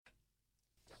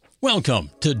Welcome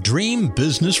to Dream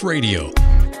Business Radio,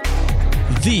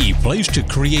 the place to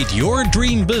create your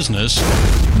dream business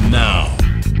now.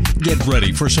 Get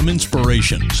ready for some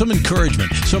inspiration, some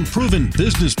encouragement, some proven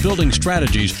business building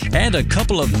strategies, and a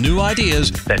couple of new ideas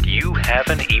that you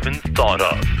haven't even thought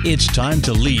of. It's time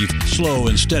to leave slow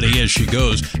and steady as she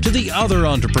goes to the other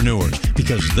entrepreneurs,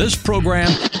 because this program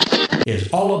is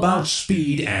all about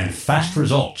speed and fast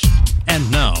results. And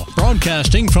now,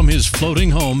 broadcasting from his floating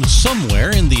home somewhere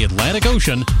in the Atlantic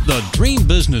Ocean, the Dream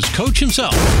Business Coach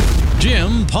himself,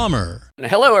 Jim Palmer.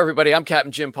 Hello, everybody. I'm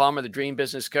Captain Jim Palmer, the Dream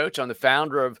Business Coach. I'm the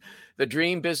founder of the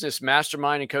Dream Business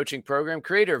Mastermind and Coaching Program,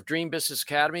 creator of Dream Business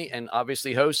Academy, and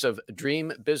obviously host of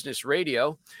Dream Business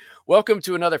Radio. Welcome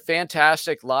to another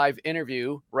fantastic live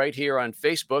interview right here on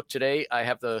Facebook. Today, I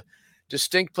have the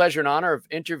distinct pleasure and honor of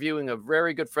interviewing a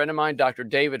very good friend of mine, Dr.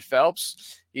 David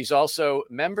Phelps. He's also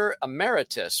member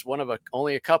emeritus, one of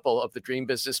only a couple of the Dream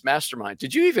Business Mastermind.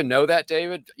 Did you even know that,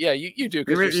 David? Yeah, you do.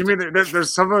 You mean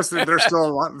there's some of us that are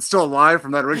still alive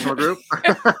from that original group?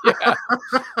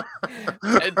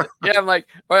 Yeah, I'm like,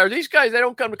 are these guys? They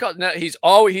don't come to college. No,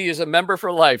 he is a member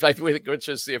for life, which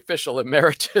is the official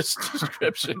emeritus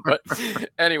description. But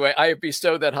anyway, I have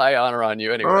bestowed that high honor on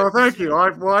you. Anyway, oh, thank you.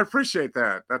 I appreciate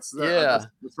that. That's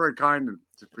very kind.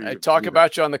 I talk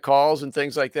about you on the calls and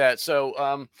things like that.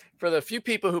 So for the few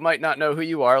people who might not know who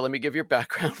you are, let me give your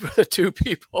background for the two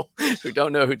people who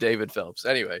don't know who David Phelps.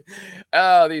 Anyway,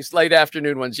 these late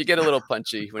afternoon ones, you get a little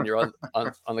punchy when you're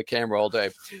on the camera all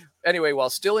day. Anyway, while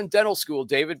still in dental school,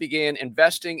 David began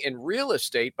investing in real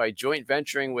estate by joint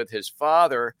venturing with his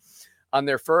father on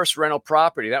their first rental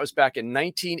property. That was back in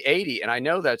 1980. And I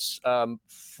know that's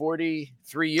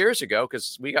 43 years ago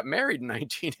because we got married in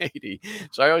 1980.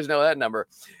 So I always know that number.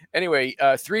 Anyway,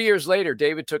 3 years later,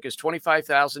 David took his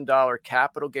 $25,000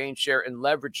 capital gain share and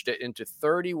leveraged it into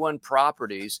 31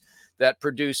 properties that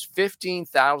produced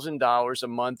 $15,000 a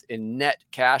month in net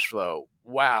cash flow.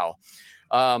 Wow.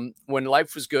 When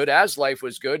life was good,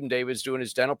 and David's doing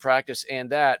his dental practice and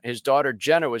that, his daughter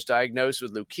Jenna was diagnosed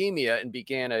with leukemia and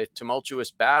began a tumultuous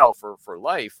battle for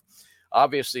life.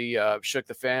 Obviously, shook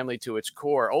the family to its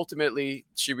core. Ultimately,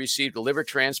 she received a liver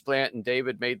transplant, and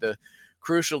David made the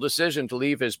crucial decision to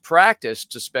leave his practice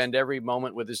to spend every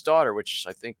moment with his daughter, which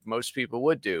I think most people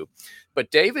would do.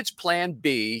 But David's plan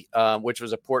B, which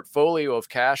was a portfolio of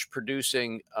cash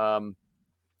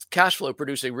flow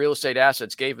producing real estate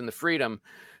assets, gave him the freedom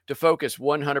to focus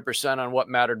 100% on what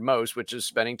mattered most, which is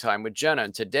spending time with Jenna.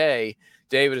 And today,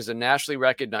 David is a nationally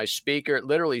recognized speaker,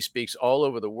 literally speaks all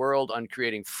over the world on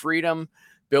creating freedom,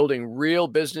 building real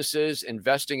businesses,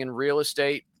 investing in real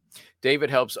estate. David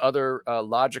helps other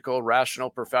logical, rational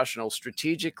professionals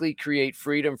strategically create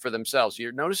freedom for themselves.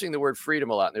 You're noticing the word freedom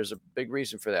a lot, and there's a big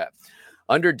reason for that.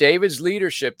 Under David's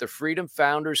leadership, the Freedom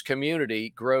Founders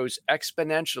community grows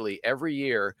exponentially every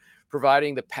year,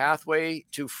 providing the pathway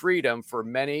to freedom for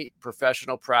many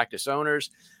professional practice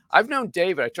owners. I've known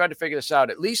David, I tried to figure this out,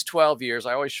 at least 12 years.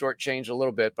 I always shortchange a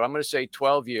little bit, but I'm going to say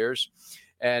 12 years.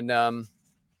 And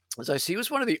as I see, he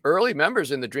was one of the early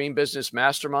members in the Dream Business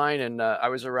Mastermind, and I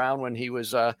was around when he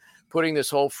was putting this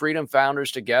whole Freedom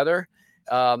Founders together.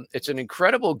 It's an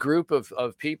incredible group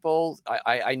of people.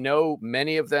 I know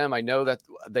many of them. I know that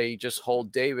they just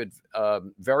hold David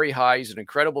very high. He's an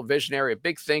incredible visionary, a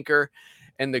big thinker.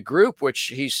 And the group, which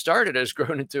he started, has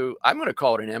grown into, I'm going to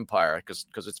call it an empire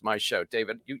because it's my show.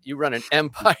 David, you run an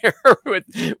empire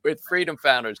with Freedom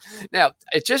Founders. Now,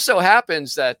 it just so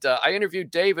happens that I interviewed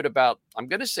David about, I'm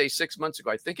going to say 6 months ago.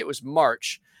 I think it was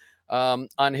March.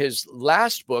 On his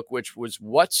last book, which was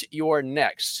What's Your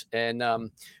Next? And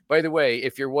by the way,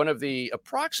 if you're one of the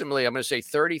approximately, I'm going to say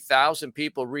 30,000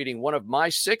 people reading one of my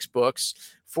 6 books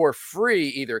for free,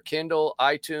 either Kindle,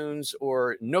 iTunes,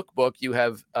 or Nook book, you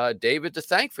have David to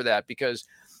thank for that, because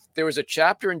there was a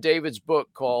chapter in David's book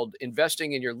called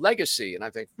Investing in Your Legacy. And I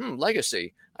think,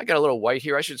 legacy. I got a little white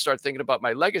here. I should start thinking about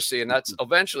my legacy. And that's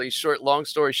eventually long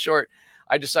story short,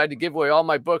 I decided to give away all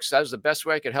my books. That was the best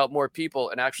way I could help more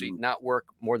people and actually not work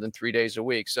more than 3 days a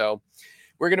week. So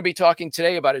we're going to be talking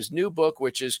today about his new book,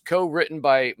 which is co-written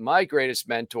by my greatest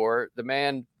mentor, the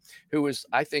man who was,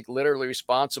 I think, literally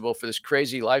responsible for this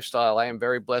crazy lifestyle I am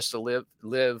very blessed to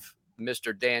live,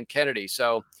 Mr. Dan Kennedy.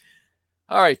 So,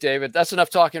 all right, David, that's enough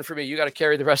talking for me. You got to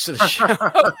carry the rest of the show.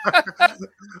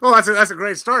 Well, that's a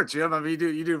great start, Jim. I mean,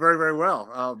 you do very, very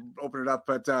well. Open it up,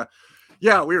 but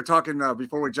yeah, we were talking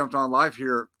before we jumped on live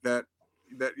here that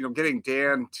getting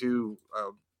Dan to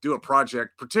do a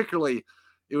project, particularly,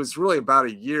 it was really about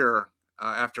a year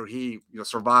after he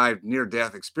survived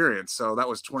near-death experience. So that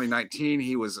was 2019.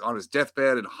 He was on his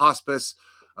deathbed in hospice.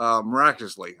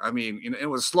 miraculously. I mean, it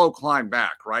was a slow climb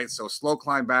back, right? So slow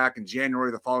climb back in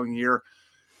January the following year.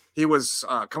 He was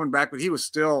coming back, but he was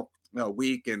still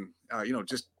weak and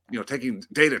just taking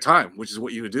day at a time, which is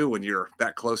what you would do when you're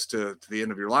that close to the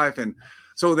end of your life. And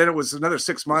so then it was another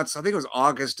 6 months. I think it was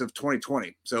August of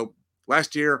 2020. So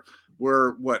last year,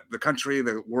 we're the country,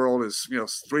 the world is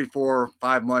 3, 4,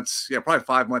 5 months, probably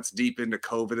 5 months deep into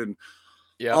COVID and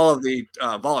all of the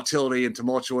volatility and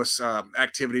tumultuous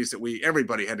activities that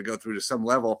everybody had to go through to some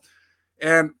level.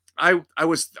 And I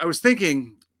was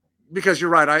thinking, because you're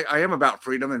right, I am about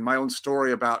freedom and my own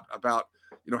story about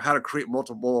how to create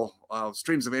multiple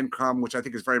streams of income, which I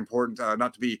think is very important,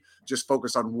 not to be just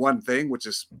focused on one thing, which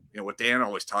is what Dan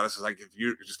always taught us is like, if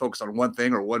you're just focused on one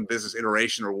thing or one business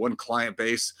iteration or one client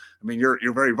base, I mean,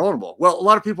 you're very vulnerable. Well, a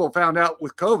lot of people found out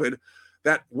with COVID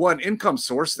that one income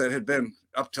source that had been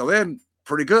up till then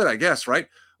pretty good, I guess, right,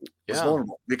 was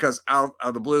vulnerable, because out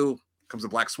of the blue comes a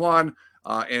black swan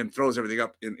and throws everything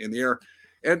up in the air.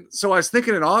 And so I was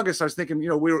thinking in August,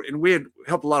 we had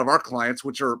helped a lot of our clients,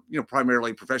 which are,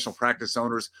 primarily professional practice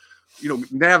owners,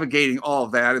 navigating all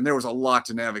of that. And there was a lot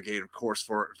to navigate, of course,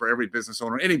 for every business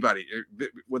owner, anybody,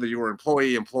 whether you were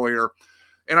employee, employer.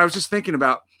 And I was just thinking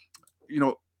about,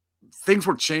 things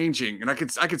were changing, and I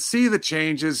could see the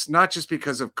changes, not just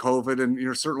because of COVID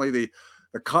and, certainly the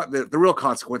real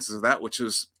consequences of that, which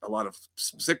is a lot of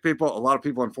sick people, a lot of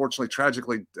people, unfortunately,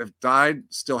 tragically have died,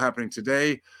 still happening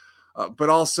today. But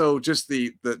also just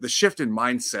the shift in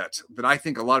mindset that I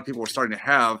think a lot of people are starting to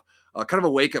have, kind of a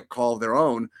wake up call of their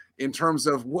own in terms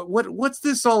of what's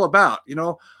this all about?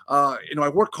 I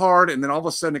work hard, and then all of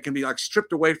a sudden it can be like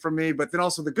stripped away from me. But then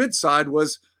also the good side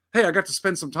was, hey, I got to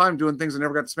spend some time doing things I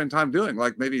never got to spend time doing,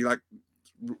 like maybe like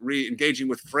re-engaging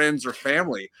with friends or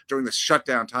family during the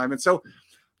shutdown time. And so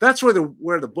that's where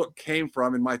the book came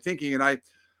from in my thinking. And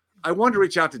I wanted to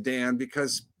reach out to Dan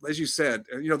because, as you said,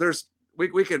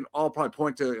 we can all probably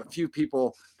point to a few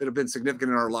people that have been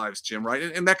significant in our lives, Jim, right?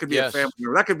 And that could be a family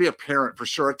member, that could be a parent for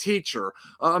sure, a teacher,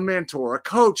 a mentor, a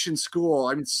coach in school.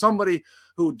 I mean, somebody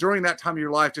who during that time of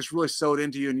your life just really sewed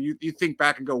into you, and you think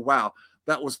back and go, wow,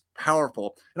 that was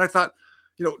powerful. And I thought,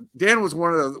 Dan was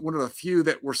one of the few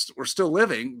that were still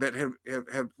living that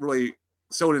have really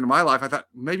sewed into my life. I thought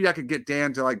maybe I could get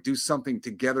Dan to like do something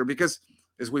together, because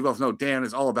as we both know, Dan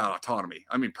is all about autonomy.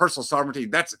 I mean, personal sovereignty.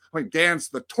 Dan's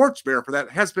the torchbearer for that,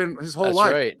 has been his whole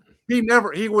life. Right.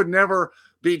 He would never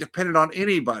be dependent on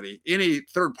anybody, any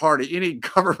third party, any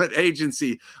government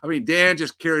agency. I mean, Dan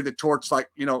just carried the torch, like,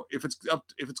 if it's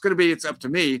going to be, it's up to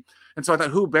me. And so I thought,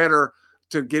 who better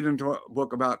to get into a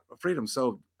book about freedom?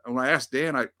 So when I asked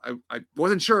Dan, I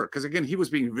wasn't sure, because again, he was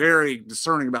being very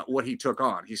discerning about what he took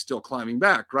on. He's still climbing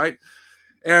back, right?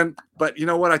 But you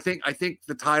know what? I think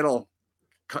the title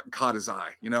caught his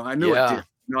eye. I knew it did.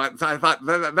 I thought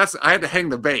I had to hang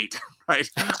the bait, right?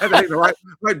 I had to hang the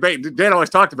right bait. Dan always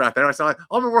talked about that. I said,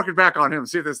 I'll be working back on him,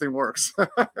 see if this thing works.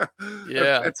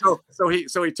 And so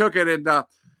he took it,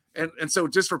 and so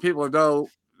just for people to know,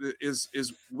 is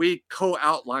we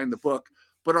co-outline the book,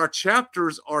 but our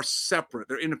chapters are separate.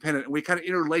 They're independent, and we kind of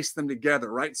interlace them together,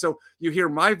 right? So you hear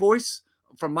my voice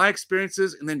from my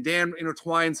experiences, and then Dan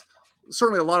intertwines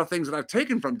certainly a lot of things that I've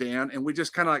taken from Dan, and we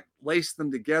just kind of like lace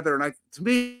them together. And to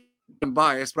me, I'm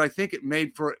biased, but I think it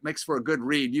makes for a good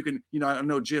read. You can, I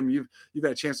know, Jim, you've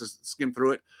had a chance to skim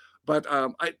through it, but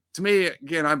to me,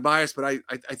 again, I'm biased, but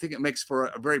I think it makes for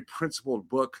a very principled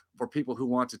book for people who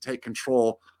want to take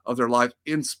control of their life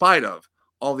in spite of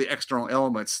all the external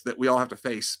elements that we all have to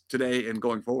face today and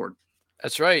going forward.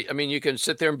 That's right. I mean, you can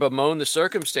sit there and bemoan the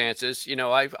circumstances.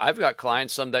 I've got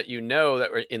clients, some that that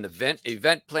are in the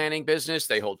event planning business.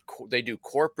 They do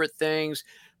corporate things,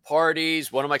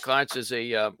 parties. One of my clients was a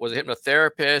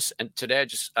hypnotherapist, and today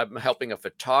I'm helping a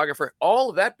photographer.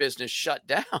 All of that business shut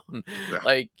down.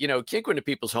 Yeah. Can't go into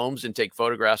people's homes and take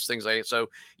photographs, things like that. So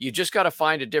you just got to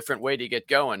find a different way to get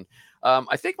going.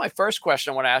 I think my first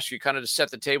question I want to ask you, kind of to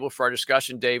set the table for our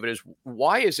discussion, David, is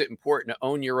why is it important to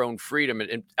own your own freedom?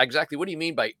 And exactly what do you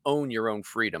mean by own your own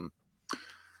freedom?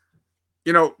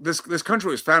 This country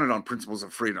was founded on principles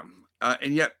of freedom.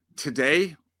 And yet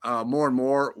today, more and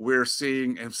more, we're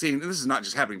seeing, and this is not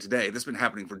just happening today. This has been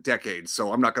happening for decades.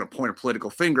 So I'm not going to point a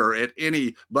political finger at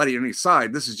anybody on any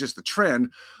side. This is just the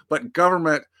trend. But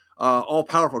government,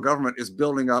 all-powerful government, is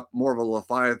building up more of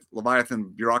a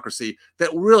Leviathan bureaucracy that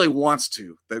really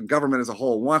the government as a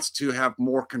whole wants to have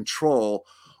more control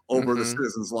over the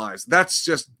citizens' lives. That's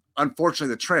just,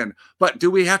 unfortunately, the trend. But do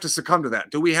we have to succumb to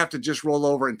that? Do we have to just roll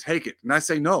over and take it? And I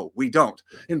say, no, we don't.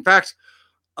 In fact,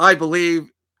 I'm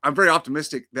very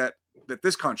optimistic that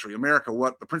this country, America,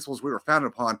 what the principles we were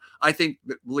founded upon,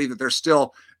 believe that there's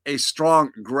still a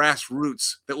strong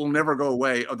grassroots that will never go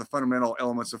away of the fundamental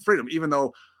elements of freedom, even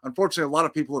though, unfortunately, a lot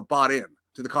of people have bought in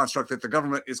to the construct that the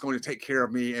government is going to take care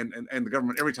of me, and the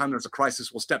government, every time there's a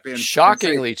crisis, will step in.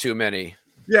 Shockingly too many.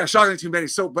 Yeah, shockingly too many.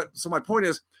 So my point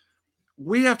is,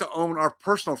 we have to own our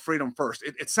personal freedom first.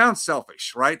 It sounds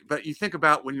selfish, right? But you think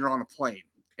about when you're on a plane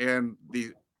and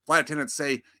the flight attendants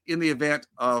say, in the event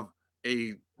of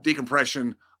a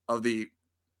decompression of the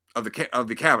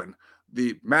cabin,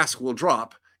 the mask will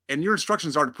drop, and your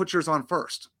instructions are to put yours on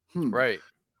first. Right.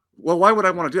 Well, why would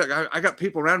I want to do that? I got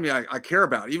people around me I care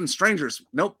about, even strangers.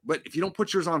 Nope. But if you don't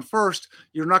put yours on first,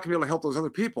 you're not going to be able to help those other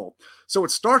people. So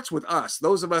it starts with us,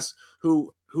 those of us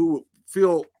who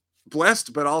feel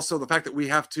blessed, but also the fact that we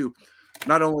have to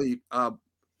not only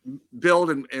build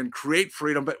and create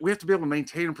freedom, but we have to be able to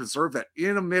maintain and preserve that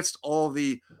in amidst all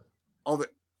that's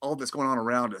going on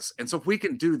around us. And so if we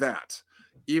can do that,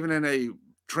 even in a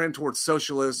trend towards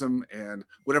socialism and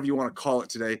whatever you want to call it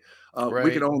today,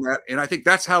 we can own that. And I think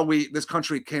that's how this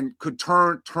country could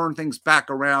turn things back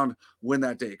around when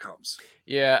that day comes.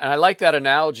 Yeah, and I like that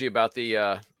analogy about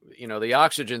the the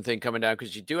oxygen thing coming down,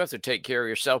 because you do have to take care of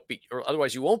yourself, or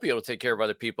otherwise you won't be able to take care of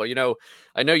other people. I know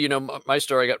my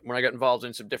story. When I got involved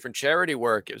in some different charity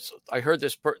work, I heard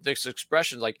this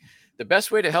expression, like, the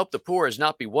best way to help the poor is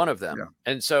not be one of them. Yeah.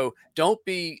 And so don't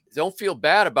feel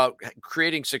bad about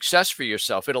creating success for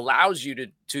yourself. It allows you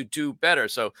to do better.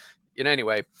 So,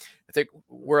 anyway, I think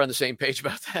we're on the same page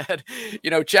about that.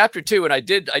 Chapter 2, and I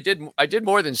did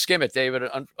more than skim it, David.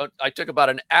 I took about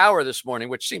an hour this morning,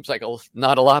 which seems like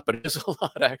not a lot, but it is a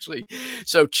lot, actually.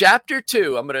 So chapter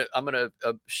 2, I'm gonna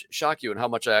shock you in how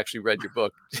much I actually read your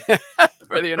book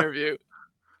for the interview.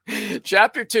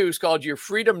 Chapter 2 is called Your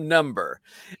Freedom Number.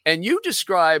 And you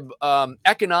describe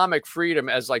economic freedom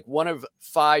as like one of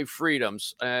 5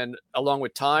 freedoms, and along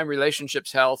with time,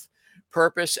 relationships, health,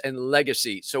 purpose, and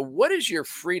legacy. So what is your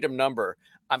freedom number?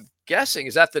 I'm guessing,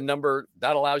 is that the number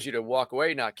that allows you to walk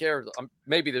away, not care?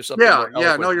 Maybe there's something.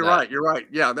 Yeah. No, you're right. You're right.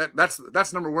 Yeah. That's the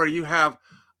number where you have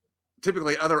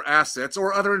typically other assets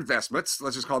or other investments,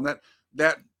 let's just call them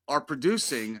that are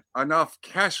producing enough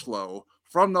cash flow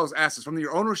from those assets, from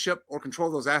your ownership or control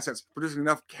of those assets, producing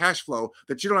enough cash flow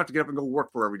that you don't have to get up and go work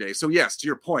for every day. So yes, to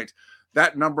your point,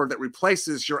 that number that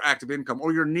replaces your active income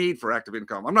or your need for active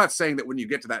income. I'm not saying that when you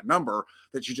get to that number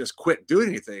that you just quit doing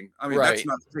anything. I mean, That's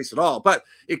not the case at all, but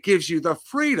it gives you the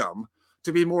freedom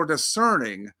to be more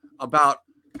discerning about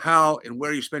how and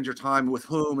where you spend your time, with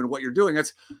whom, and what you're doing.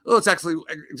 It's actually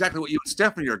exactly what you and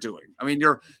Stephanie are doing. I mean,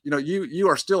 you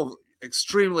are still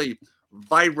extremely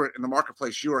vibrant in the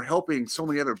marketplace. You are helping so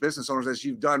many other business owners, as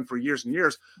you've done for years and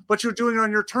years, but you're doing it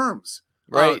on your terms.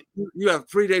 Right. You have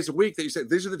 3 days a week that you say,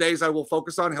 these are the days I will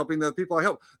focus on helping the people I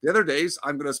help. The other days,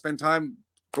 I'm going to spend time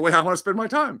the way I want to spend my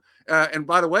time. And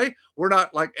by the way, we're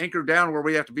not like anchored down where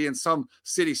we have to be in some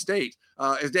city state.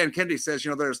 As Dan Kennedy says,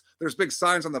 there's big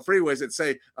signs on the freeways that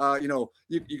say,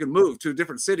 you can move to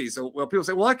different cities. So, people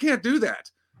say, well, I can't do that.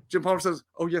 Jim Palmer says,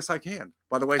 oh, yes, I can.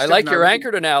 By the way, I like your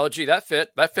anchored analogy. That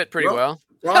fit pretty well.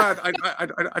 Well,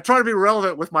 I try to be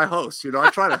relevant with my hosts.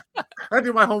 I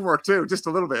do my homework too, just a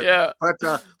little bit. Yeah.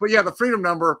 But yeah, the freedom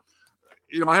number,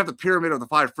 I have the pyramid of the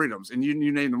 5 freedoms, and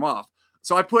you name them off.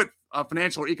 So I put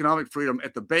financial or economic freedom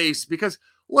at the base because,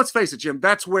 let's face it, Jim,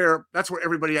 that's where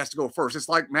everybody has to go first. It's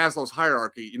like Maslow's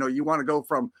hierarchy. You want to go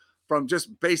from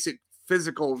just basic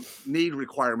physical need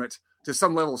requirement to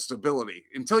some level of stability.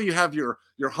 Until you have your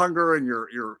hunger and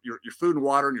your food and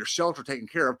water and your shelter taken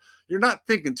care of, you're not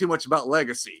thinking too much about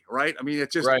legacy, right? I mean,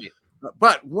 it's just right.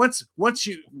 But once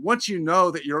you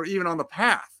know that you're even on the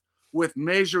path with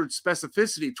measured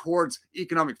specificity towards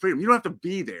economic freedom, you don't have to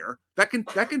be there. That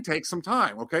can take some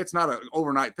time. Okay, it's not an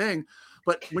overnight thing,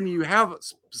 but when you have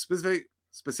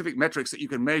specific metrics that you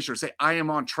can measure, say I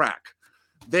am on track,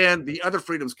 then the other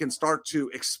freedoms can start to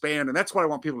expand. And that's what I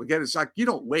want people to get. It's like, you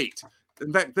don't wait.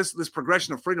 In fact, this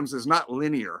progression of freedoms is not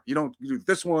linear. You do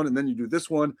this one and then you do this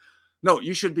one. No,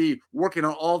 you should be working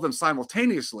on all of them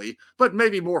simultaneously, but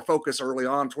maybe more focus early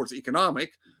on towards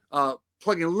economic,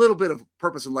 plugging a little bit of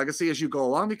purpose and legacy as you go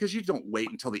along, because you don't wait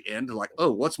until the end to like,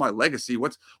 oh, what's my legacy?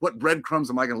 What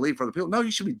breadcrumbs am I going to leave for the people? No, you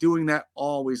should be doing that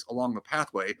always along the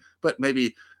pathway, but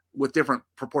maybe with different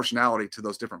proportionality to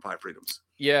those different 5 freedoms.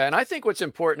 Yeah. And I think what's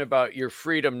important about your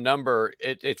freedom number,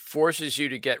 it forces you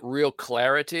to get real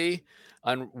clarity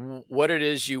on what it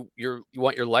is you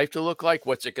want your life to look like.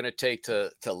 What's it going to take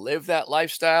to live that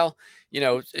lifestyle?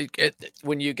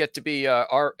 When you get to be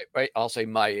I'll say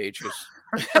my age,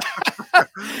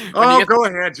 Oh, go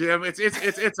ahead, Jim.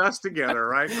 It's us together,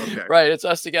 right? Okay. Right. It's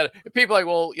us together. People are like,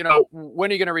 well,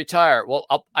 when are you going to retire? Well,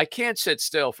 I can't sit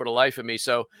still for the life of me.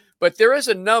 So, but there is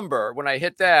a number. When I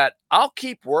hit that, I'll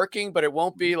keep working, but it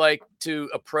won't be like to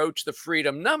approach the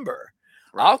freedom number.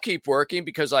 Right. I'll keep working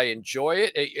because I enjoy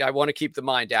it. I want to keep the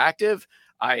mind active.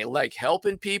 I like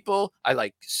helping people. I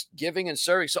like giving and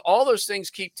serving. So all those things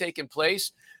keep taking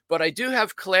place, but I do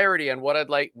have clarity on what I'd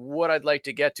like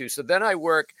to get to. So then I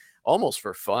work almost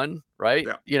for fun, right?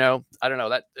 Yeah. I don't know,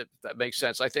 that makes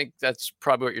sense. I think that's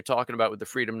probably what you're talking about with the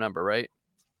freedom number, right?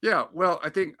 Yeah, well, I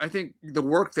think the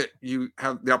work that you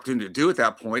have the opportunity to do at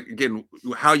that point, again,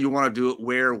 how you want to do it,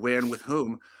 where, when, with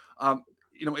whom,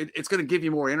 it's going to give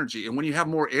you more energy. And when you have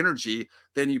more energy,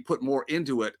 then you put more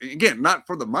into it. Again, not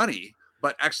for the money,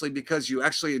 but actually because you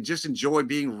actually just enjoy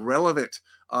being relevant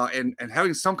and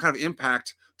having some kind of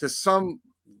impact to some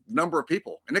number of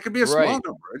people. And it could be a small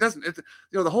number.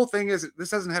 The whole thing is this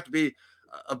doesn't have to be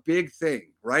a big thing,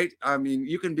 right? I mean,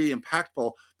 you can be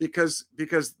impactful because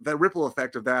the ripple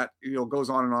effect of that, goes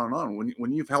on and on and on.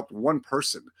 When you've helped one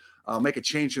person make a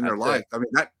change in their life, I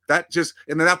mean, that just,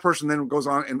 and then that person then goes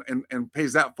on and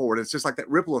pays that forward. It's just like that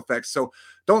ripple effect. So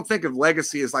don't think of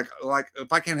legacy as like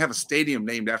if I can't have a stadium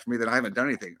named after me, then I haven't done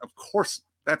anything. Of course,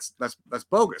 that's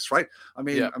bogus, right? I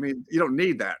mean, you don't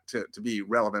need that to be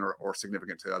relevant or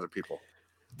significant to other people.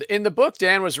 In the book,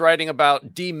 Dan was writing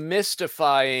about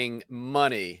demystifying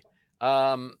money.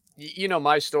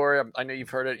 My story. I know you've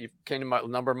heard it. You've came to a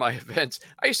number of my events.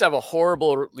 I used to have a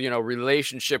horrible,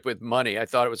 relationship with money. I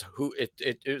thought it was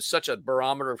it was such a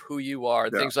barometer of who you are,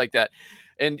 things like that.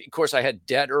 And of course, I had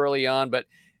debt early on. But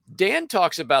Dan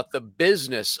talks about the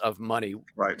business of money.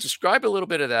 Right. Describe a little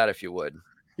bit of that, if you would.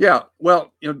 Yeah,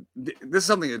 well, this is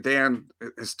something that Dan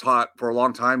has taught for a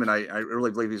long time, and I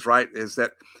really believe he's right. Is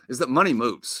that money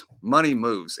moves,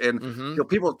 and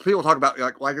people talk about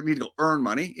like, well, I need to earn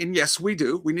money, and yes, we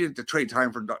do. We need to trade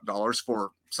time for dollars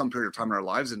for some period of time in our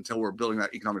lives until we're building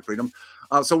that economic freedom.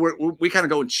 So we kind of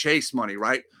go and chase money,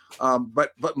 right?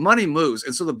 But money moves,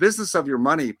 and so the business of your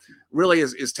money really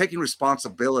is taking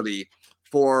responsibility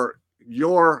for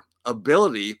your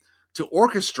ability to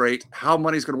orchestrate how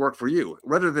money is going to work for you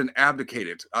rather than abdicate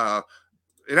it. And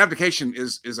abdication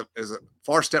is a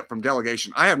far step from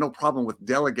delegation. I have no problem with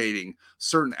delegating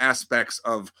certain aspects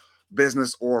of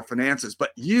business or finances,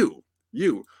 but you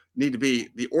need to be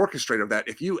the orchestrator of that.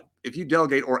 If you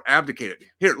delegate or abdicate it,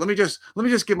 here, let me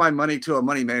just give my money to a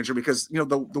money manager because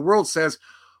the world says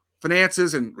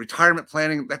finances and retirement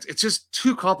planning, it's just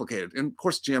too complicated. And of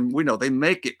course, Jim, we know they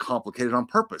make it complicated on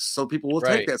purpose. So people will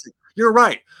take that. Say, you're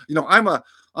right. I'm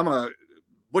a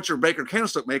butcher, baker,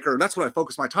 candlestick maker, and that's what I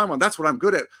focus my time on. That's what I'm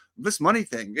good at. This money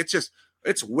thing,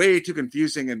 it's way too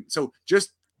confusing. And so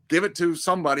just give it to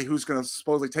somebody who's going to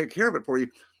supposedly take care of it for you.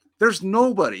 There's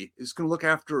nobody who's going to look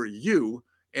after you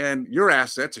and your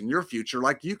assets and your future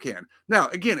like you can. Now,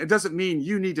 again, it doesn't mean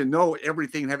you need to know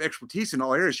everything and have expertise in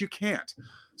all areas. You can't.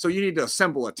 So you need to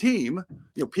assemble a team,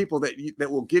 people that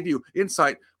will give you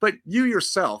insight. But you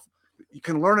yourself, you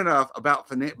can learn enough about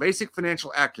basic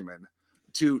financial acumen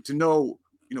to know,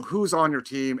 who's on your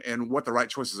team and what the right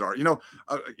choices are.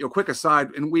 Quick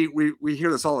aside, and we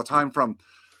hear this all the time from,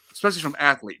 especially from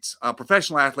athletes,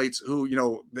 professional athletes who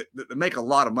that make a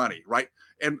lot of money, right?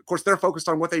 And of course, they're focused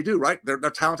on what they do, right? They're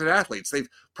talented athletes. They've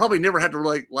probably never had to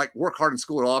really work hard in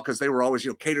school at all because they were always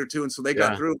catered to, and so they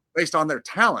got through based on their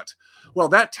talent. Well,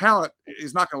 that talent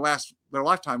is not going to last their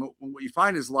lifetime. What you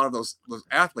find is a lot of those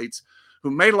athletes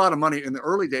who made a lot of money in the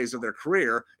early days of their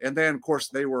career, and then of course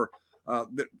they were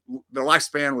their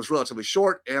lifespan was relatively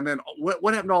short. And then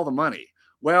what happened to all the money?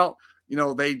 Well,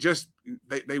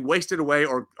 they wasted away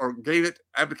or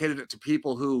advocated it to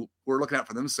people who were looking out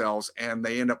for themselves, and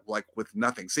they end up with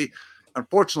nothing. See,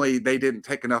 unfortunately, they didn't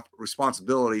take enough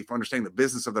responsibility for understanding the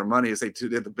business of their money as they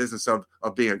did the business of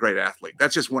being a great athlete.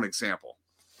 That's just one example.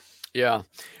 Yeah.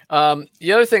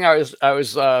 The other thing I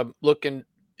was looking,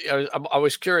 I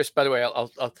was curious, by the way,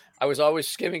 I was always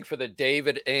skimming for the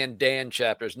David and Dan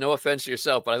chapters. No offense to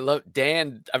yourself, but I love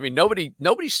Dan. I mean,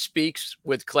 nobody speaks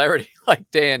with clarity like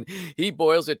Dan. He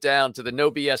boils it down to the no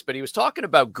BS, but he was talking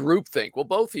about groupthink. Well,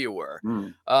 both of you were.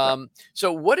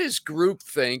 So what is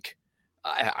groupthink?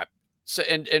 How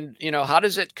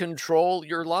does it control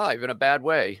your life in a bad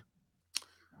way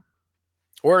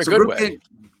or a good way?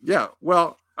 Yeah.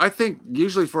 Well, I think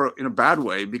usually in a bad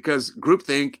way, because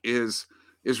groupthink is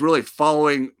really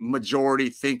following majority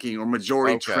thinking or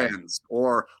majority trends,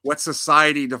 or what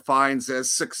society defines as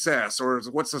success, or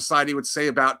what society would say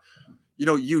about,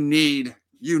 you need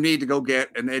to go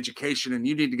get an education, and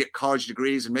you need to get college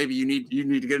degrees, and maybe you need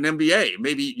to get an MBA.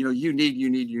 Maybe,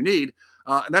 you need.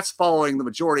 and that's following the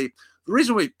majority. The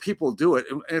reason why people do it,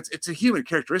 and it's a human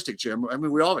characteristic, Jim. I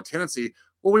mean, we all have a tendency.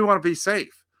 Well, we want to be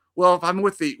safe. Well, if I'm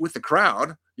with the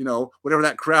crowd, whatever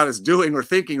that crowd is doing or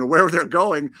thinking or wherever they're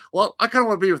going, well, I kind of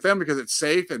want to be with them because it's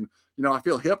safe and I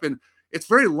feel hip. And it's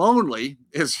very lonely,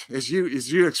 as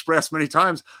you expressed many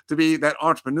times, to be that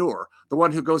entrepreneur, the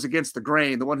one who goes against the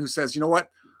grain, the one who says, you know what,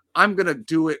 I'm going to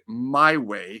do it my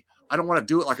way. I don't want to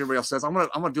do it like everybody else says. I'm going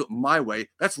to do it my way.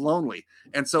 That's lonely.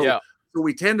 And so, so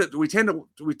we tend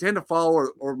to follow,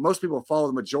 or most people follow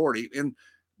the majority. And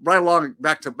right along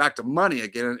back to money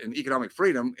again and economic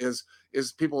freedom is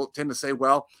people tend to say,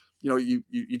 well, you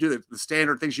do the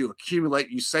standard things, you accumulate,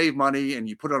 you save money, and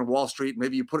you put it on Wall Street.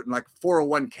 Maybe you put it in like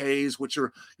 401ks, which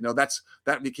are,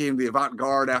 that became the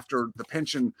avant-garde after the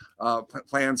pension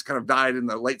plans kind of died in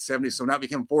the late 70s. So now it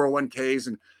became 401ks,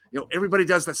 and everybody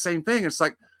does the same thing. It's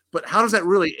like, but how does that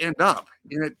really end up?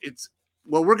 And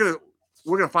we're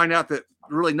gonna find out that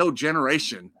really no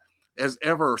generation has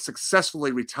ever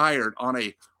successfully retired on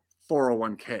a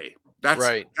 401k.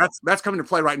 That's coming to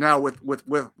play right now with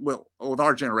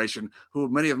our generation, who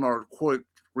many of them are quote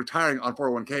retiring on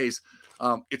 401ks.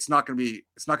 It's not going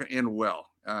to end well,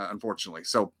 unfortunately.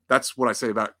 So that's what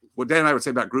Dan and I would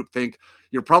say about groupthink.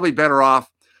 You're probably better off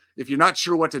if you're not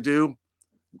sure what to do.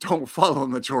 Don't follow the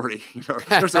majority.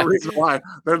 There's a reason why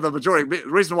they're the majority. The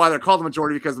reason why they're called the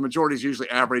majority, because the majority is usually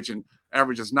average, and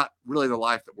average is not really the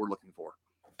life that we're looking for.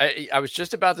 I was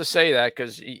just about to say that,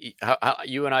 because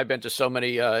you and I have been to so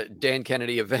many Dan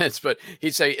Kennedy events, but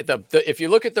he'd say if you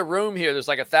look at the room here, there's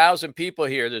like 1,000 people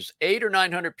here. There's 800 or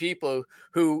 900 people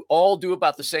who all do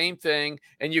about the same thing,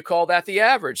 and you call that the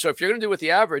average. So if you're going to do with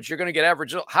the average, you're going to get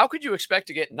average. How could you expect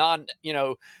to get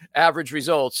average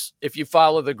results if you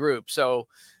follow the group? So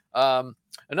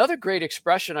another great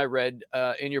expression I read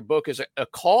in your book is a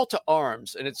call to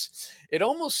arms. And it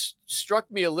almost struck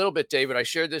me a little bit, David. I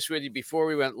shared this with you before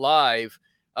we went live.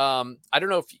 I don't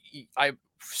know if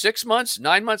 6 months,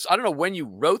 9 months, I don't know when you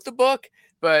wrote the book,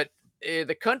 but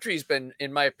the country's been,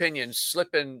 in my opinion,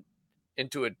 slipping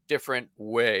into a different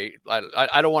way.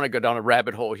 I don't want to go down a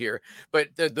rabbit hole here, but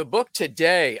the book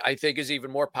today, I think, is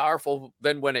even more powerful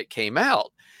than when it came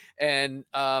out. And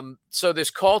so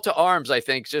this call to arms, I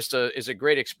think, is a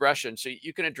great expression. So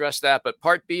you can address that. But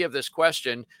part B of this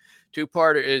question,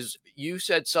 two-parter, is you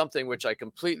said something which I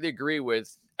completely agree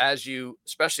with.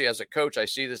 Especially as a coach, I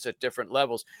see this at different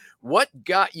levels. What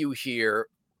got you here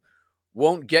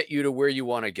won't get you to where you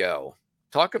want to go.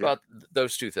 Talk about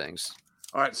those two things.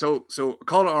 All right. So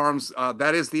call to arms,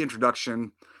 that is the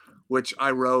introduction, which I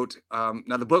wrote.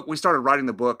 Now we started writing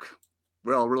the book,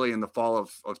 well, really in the fall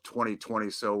of 2020.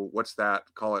 So what's that?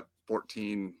 Call it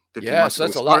 14, 15 months. So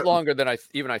that's a lot longer than I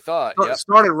thought.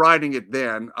 Started writing it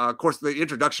then. Of course, the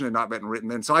introduction had not been written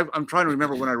then. So I'm trying to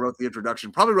remember when I wrote the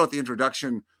introduction. Probably wrote the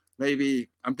introduction maybe,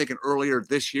 I'm thinking earlier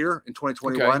this year in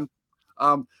 2021.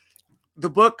 Okay. The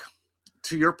book,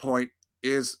 to your point,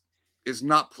 is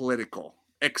not political,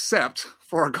 except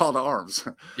for a call to arms.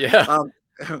 Yeah.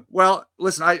 Well,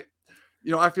 listen,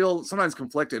 I feel sometimes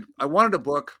conflicted. I wanted a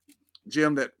book,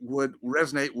 Jim, that would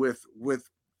resonate with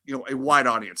a wide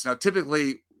audience. Now,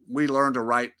 typically we learn to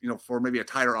write, for maybe a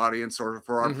tighter audience or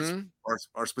for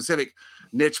our specific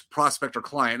niche prospect or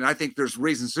client. And I think there's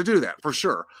reasons to do that for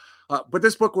sure. But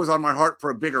this book was on my heart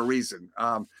for a bigger reason.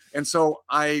 And so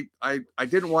I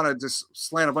didn't want to just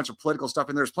slant a bunch of political stuff.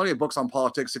 And there's plenty of books on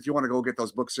politics. If you want to go get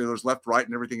those books, there's left, right,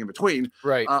 and everything in between.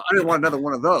 Right. I didn't want another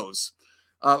one of those.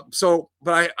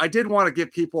 But I did want to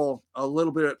give people a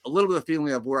little bit of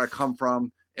feeling of where I come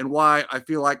from and why I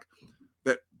feel like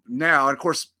that now. And of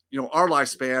course, our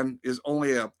lifespan is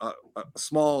only a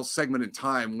small segment in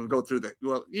time when we go through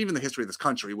even the history of this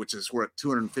country, which is we're at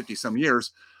 250 some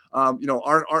years. Our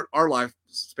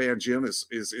lifespan, Jim, is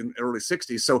in the early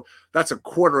 60s. So that's a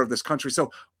quarter of this country.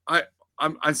 So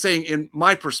I'm saying, in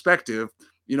my perspective,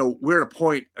 we're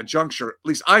at a juncture, at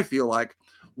least I feel like,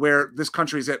 where this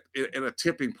country is at a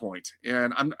tipping point.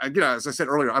 And as I said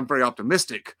earlier, I'm very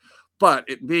optimistic, but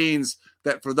it means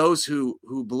that for those who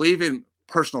believe in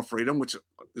personal freedom, which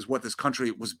is what this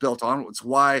country was built on, it's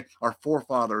why our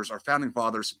founding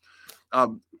fathers,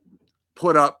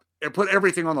 put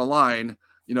everything on the line,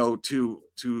 to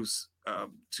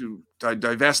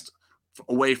divest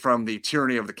away from the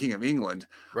tyranny of the King of England.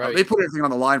 Right. They put everything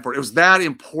on the line for it. It was that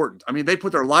important. I mean, they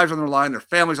put their lives on the line, their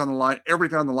families on the line,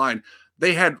 everything on the line.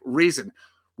 They had reason.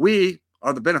 We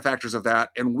are the benefactors of that,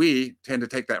 and we tend to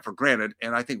take that for granted.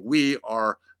 And I think we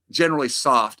are generally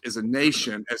soft as a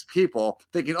nation, as people,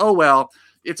 thinking, oh, well,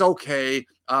 it's okay.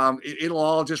 It'll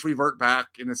all just revert back.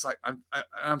 And it's like,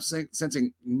 I'm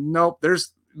sensing, nope,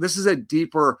 this is a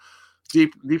deeper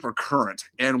deeper current,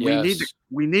 and Yes.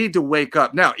 we need to wake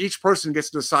up. Now, each person gets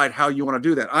to decide how you want to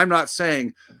do that. I'm not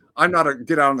saying I'm not a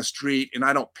get out on the street and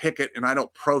I don't picket and I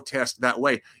don't protest that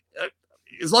way. Uh,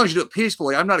 As long as you do it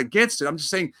peacefully, I'm not against it. I'm just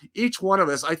saying each one of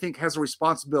us, I think, has a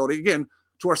responsibility, again,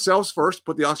 to ourselves first,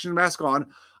 put the oxygen mask on,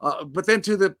 but then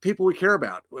to the people we care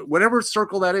about, whatever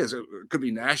circle that is. It could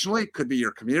be nationally, it could be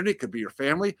your community, it could be your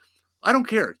family. I don't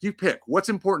care. You pick what's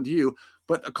important to you.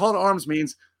 But a call to arms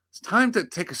means it's time to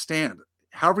take a stand.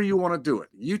 However you want to do it,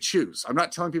 you choose. I'm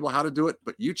not telling people how to do it,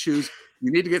 but you choose.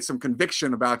 You need to get some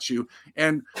conviction about you,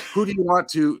 and who do you want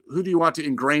to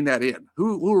ingrain that in?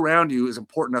 Who around you is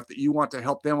important enough that you want to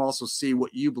help them also see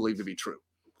what you believe to be true?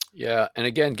 Yeah. And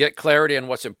again, get clarity on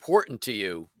what's important to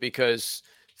you, because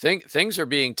things are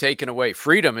being taken away.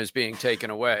 Freedom is being taken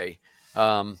away.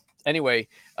 Anyway,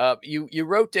 you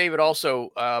wrote, David,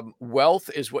 also, wealth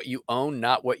is what you own,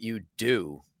 not what you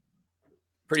do.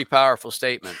 Pretty powerful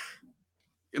statement.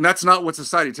 And that's not what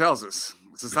society tells us.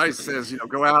 Society says,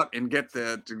 go out and get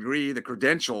the degree, the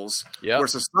credentials, Yep. where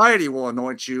society will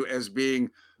anoint you as being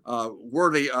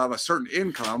worthy of a certain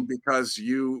income because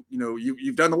you've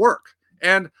done the work.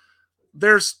 And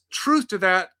there's truth to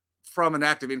that from an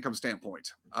active income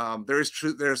standpoint. There is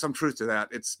truth. There's some truth to that.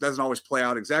 It doesn't always play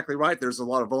out exactly right. There's a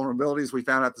lot of vulnerabilities we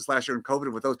found out this last year in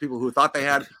COVID with those people who thought they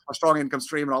had a strong income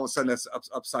stream, and all of a sudden that's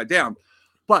upside down.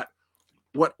 But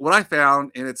what I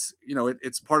found, and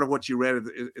it's part of what you read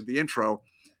at the intro,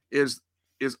 is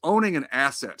owning an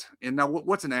asset. And now,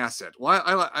 what's an asset? Well,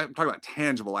 I'm talking about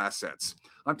tangible assets.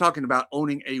 I'm talking about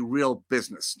owning a real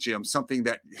business, Jim, something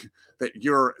that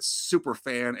you're a super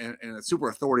fan and a super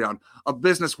authority on, a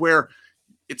business where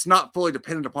it's not fully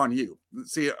dependent upon you.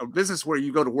 See, a business where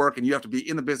you go to work and you have to be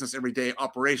in the business every day,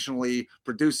 operationally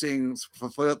producing,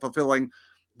 fulfilling.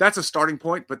 That's a starting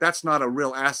point, but that's not a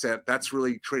real asset. That's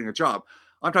really creating a job.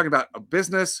 I'm talking about a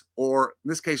business, or in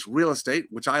this case, real estate,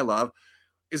 which I love,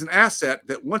 is an asset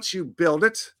that once you build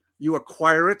it, you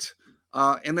acquire it,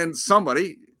 and then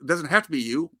somebody, it doesn't have to be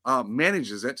you,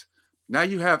 manages it. Now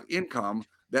you have income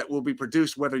that will be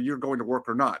produced whether you're going to work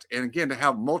or not. And again, to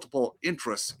have multiple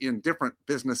interests in different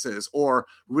businesses or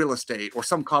real estate or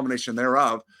some combination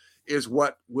thereof is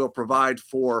what will provide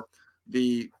for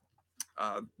the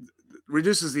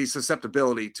reduces the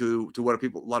susceptibility to what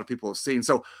a lot of people have seen.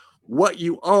 So what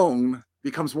you own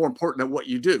becomes more important than what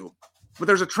you do. But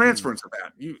there's a transference of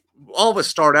that. All of us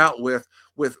start out with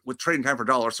trading time for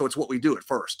dollars, so it's what we do at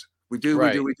first. We build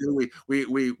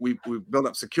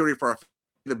up security for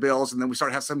the bills, and then we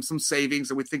start to have some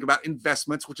savings, and we think about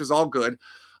investments, which is all good.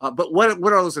 But what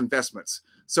are those investments?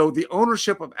 So the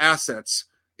ownership of assets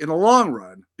in the long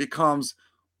run becomes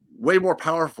way more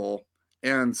powerful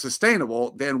and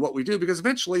sustainable than what we do, because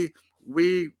eventually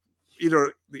we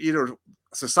either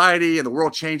society and the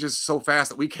world changes so fast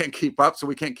that we can't keep up. So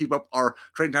we can't keep up our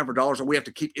trading time for dollars, or we have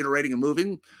to keep iterating and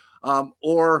moving,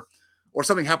 or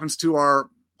something happens to our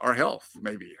health.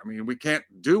 Maybe, I mean, we can't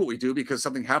do what we do because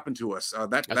something happened to us.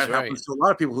 That happens to a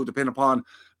lot of people who depend upon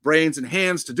brains and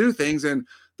hands to do things, and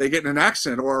they get in an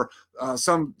accident, or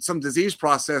some disease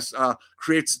process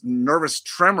creates nervous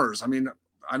tremors. I mean,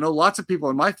 I know lots of people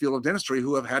in my field of dentistry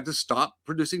who have had to stop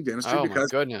producing dentistry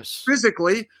because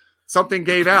physically something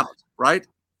gave out, right?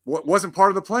 What wasn't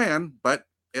part of the plan, but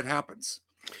it happens.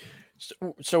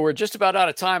 So we're just about out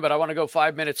of time, but I want to go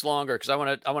 5 minutes longer because I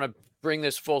want to bring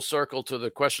this full circle to the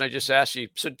question I just asked you.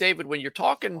 So David, when you're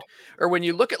talking, or when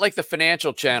you look at like the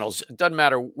financial channels, it doesn't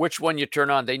matter which one you turn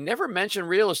on, they never mention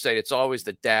real estate. It's always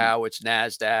the Dow, it's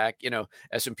NASDAQ,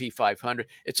 S&P 500.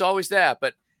 It's always that.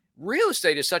 But real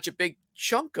estate is such a big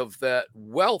chunk of the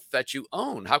wealth that you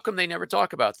own. How come they never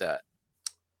talk about that?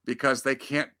 Because they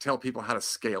can't tell people how to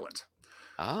scale it.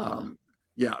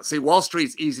 Yeah. See, Wall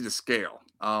Street's easy to scale.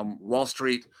 Wall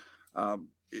Street,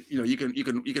 you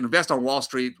can invest on Wall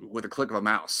Street with a click of a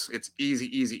mouse. It's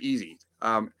easy.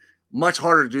 Much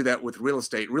harder to do that with real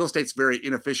estate. Real estate's very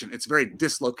inefficient. It's very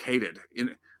dislocated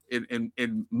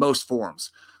in most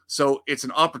forms. So it's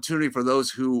an opportunity for those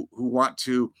who want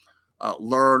to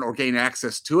learn or gain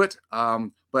access to it.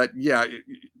 But yeah,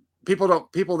 people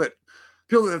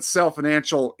that sell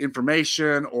financial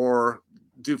information or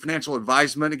do financial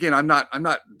advisement. Again, I'm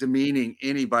not demeaning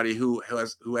anybody who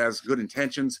has good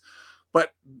intentions,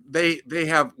 but they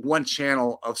have one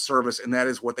channel of service, and that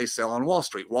is what they sell on Wall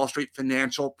Street. Wall Street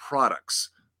financial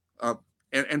products,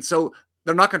 and so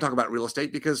they're not going to talk about real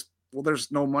estate because, well,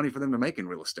 there's no money for them to make in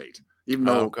real estate. Even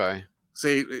though,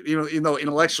 even though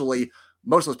intellectually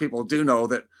most of those people do know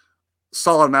that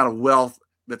solid amount of wealth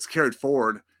that's carried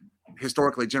forward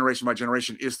historically, generation by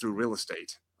generation, is through real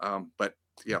estate. But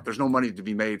yeah, there's no money to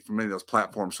be made from many of those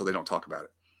platforms, so they don't talk about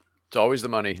it. It's always the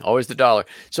money, always the dollar.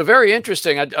 So very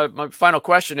interesting. My final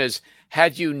question is,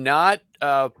 had you not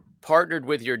partnered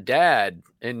with your dad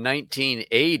in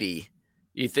 1980,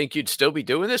 you think you'd still be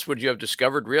doing this? Would you have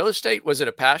discovered real estate? Was it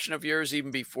a passion of yours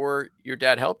even before your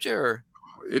dad helped you? Or?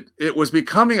 It was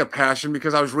becoming a passion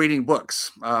because I was reading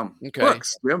books. Okay.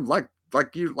 Books, Jim, like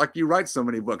you write so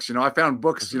many books. I found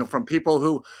books, from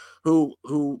people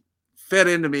who fed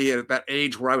into me at that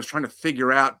age where I was trying to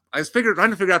figure out.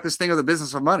 Trying to figure out this thing of the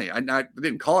business of money. I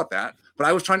didn't call it that, but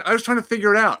I was trying to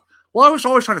figure it out. Well, I was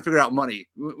always trying to figure out money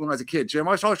when I was a kid, Jim.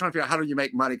 I was always trying to figure out how do you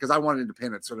make money because I wanted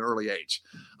independence at an early age.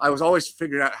 I was always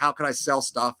figuring out how could I sell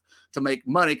stuff to make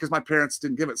money because my parents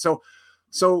didn't give it. So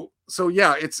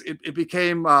yeah, it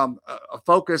became a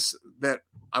focus that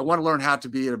I want to learn how to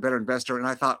be a better investor. And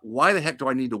I thought, why the heck do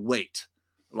I need to wait?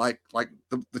 Like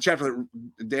the chapter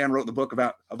that Dan wrote in the book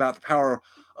about the power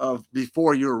of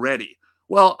before you're ready.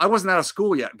 Well, I wasn't out of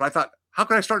school yet, but I thought, how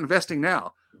can I start investing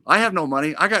now? I have no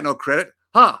money. I got no credit.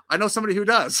 I know somebody who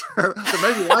does. So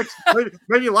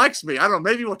maybe likes me. I don't know.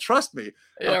 Maybe will trust me.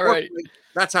 Yeah, right.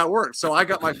 That's how it works. So I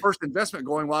got my first investment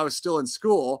going while I was still in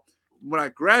school. When I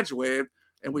graduated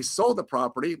and we sold the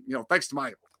property, thanks to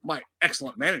my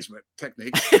excellent management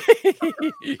technique,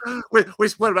 we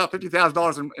split about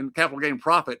 $50,000 in capital gain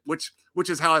profit, which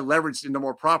is how I leveraged into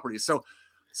more properties.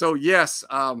 So yes,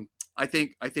 I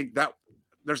think that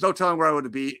there's no telling where I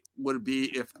would be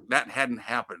if that hadn't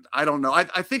happened. I don't know. I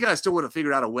think I still would have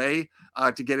figured out a way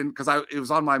to get in because it was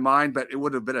on my mind, but it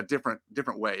would have been a different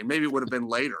way. Maybe it would have been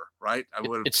later, right?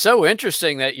 It's so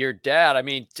interesting that your dad. I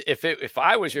mean, if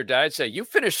I was your dad, I'd say you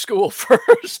finish school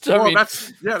first.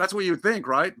 That's what you would think,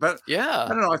 right? But yeah, I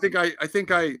don't know.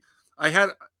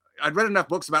 I'd read enough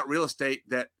books about real estate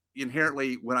that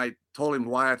inherently, when I told him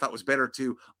why I thought it was better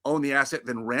to own the asset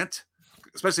than rent,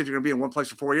 especially if you're going to be in one place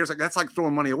for 4 years, that's like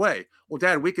throwing money away. Well,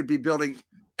 Dad, we could be building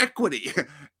equity,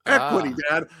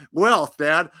 Dad, wealth,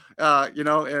 Dad.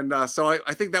 So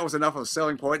I think that was enough of a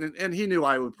selling point. And he knew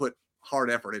I would put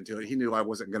hard effort into it. He knew I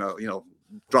wasn't going to,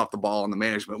 drop the ball on the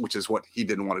management, which is what he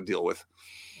didn't want to deal with.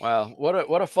 Wow.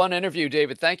 What a fun interview,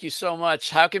 David. Thank you so much.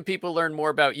 How can people learn more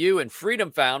about you and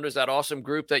Freedom Founders, that awesome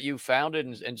group that you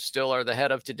founded and still are the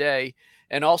head of today?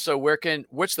 And also,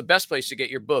 what's the best place to get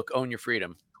your book, Own Your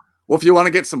Freedom? Well, if you want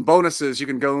to get some bonuses, you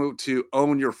can go to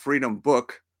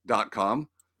ownyourfreedombook.com. Of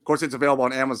course, it's available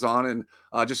on Amazon. And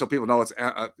just so people know,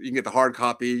 you can get the hard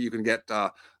copy. You can get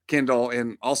Kindle.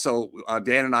 And also,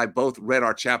 Dan and I both read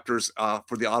our chapters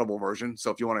for the Audible version.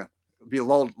 So if you want to be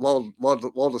lulled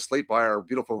to sleep by our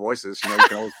beautiful voices, you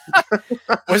can always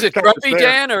Was it grumpy,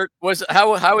 Dan, or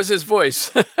how was his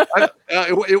voice?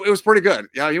 It was pretty good.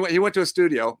 Yeah, he went to a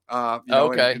studio.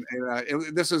 Okay.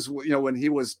 And this is when he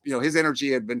was his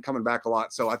energy had been coming back a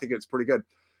lot, so I think it's pretty good.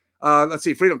 Let's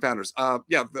see, Freedom Founders.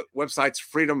 The website's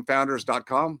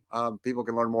freedomfounders.com. People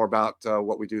can learn more about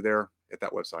what we do there at that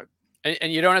website.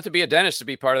 And you don't have to be a dentist to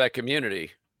be part of that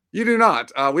community. You do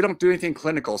not. We don't do anything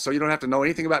clinical, so you don't have to know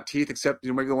anything about teeth except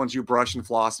maybe the ones you brush and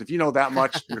floss. If you know that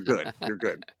much, you're good. You're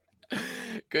good.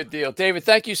 Good deal, David.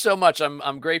 Thank you so much.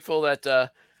 I'm grateful that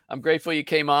you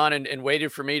came on and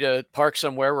waited for me to park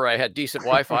somewhere where I had decent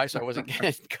Wi-Fi, so I wasn't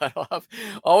getting cut off.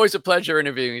 Always a pleasure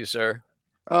interviewing you, sir.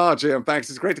 Oh, Jim, thanks.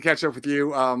 It's great to catch up with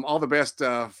you. All the best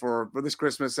for this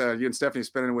Christmas. You and Stephanie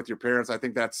spending it with your parents. I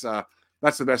think that's the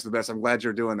best of the best. I'm glad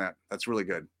you're doing that. That's really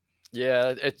good.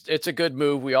 Yeah, it's a good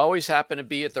move. We always happen to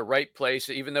be at the right place,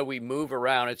 even though we move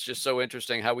around. It's just so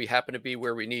interesting how we happen to be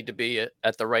where we need to be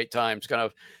at the right time. It's kind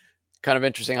of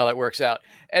interesting how that works out.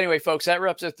 Anyway, folks, that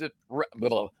wraps up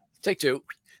take two.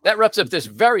 That wraps up this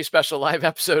very special live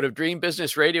episode of Dream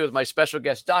Business Radio with my special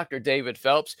guest, Dr. David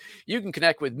Phelps. You can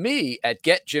connect with me at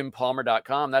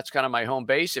getjimpalmer.com. That's kind of my home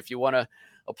base. If you want to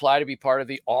apply to be part of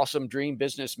the awesome Dream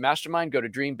Business Mastermind, go to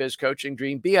Dream Biz Coaching,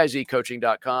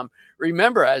 dreambizcoaching.com.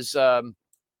 Remember, as I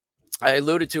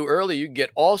alluded to earlier, you can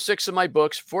get all 6 of my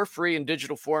books for free in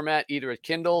digital format, either at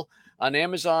Kindle, on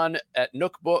Amazon, at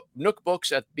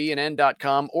Nookbooks at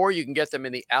bnn.com, or you can get them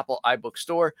in the Apple iBook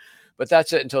store. But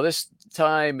that's it until this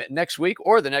time next week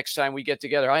or the next time we get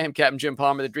together. I am Captain Jim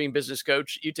Palmer, the Dream Business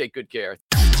Coach. You take good care.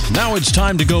 Now it's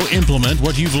time to go implement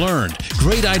what you've learned.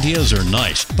 Great ideas are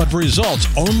nice, but results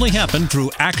only happen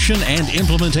through action and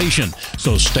implementation.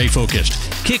 So stay focused.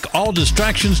 Kick all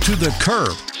distractions to the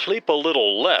curb. Sleep a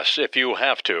little less if you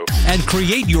have to. And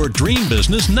create your dream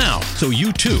business now so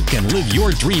you too can live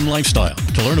your dream lifestyle.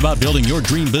 To learn about building your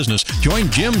dream business,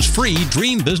 join Jim's free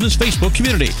Dream Business Facebook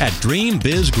community at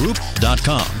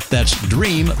dreambizgroup.com. That's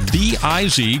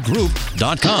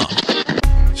dreambizgroup.com.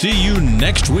 See you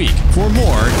next week for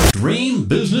more Dream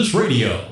Business Radio.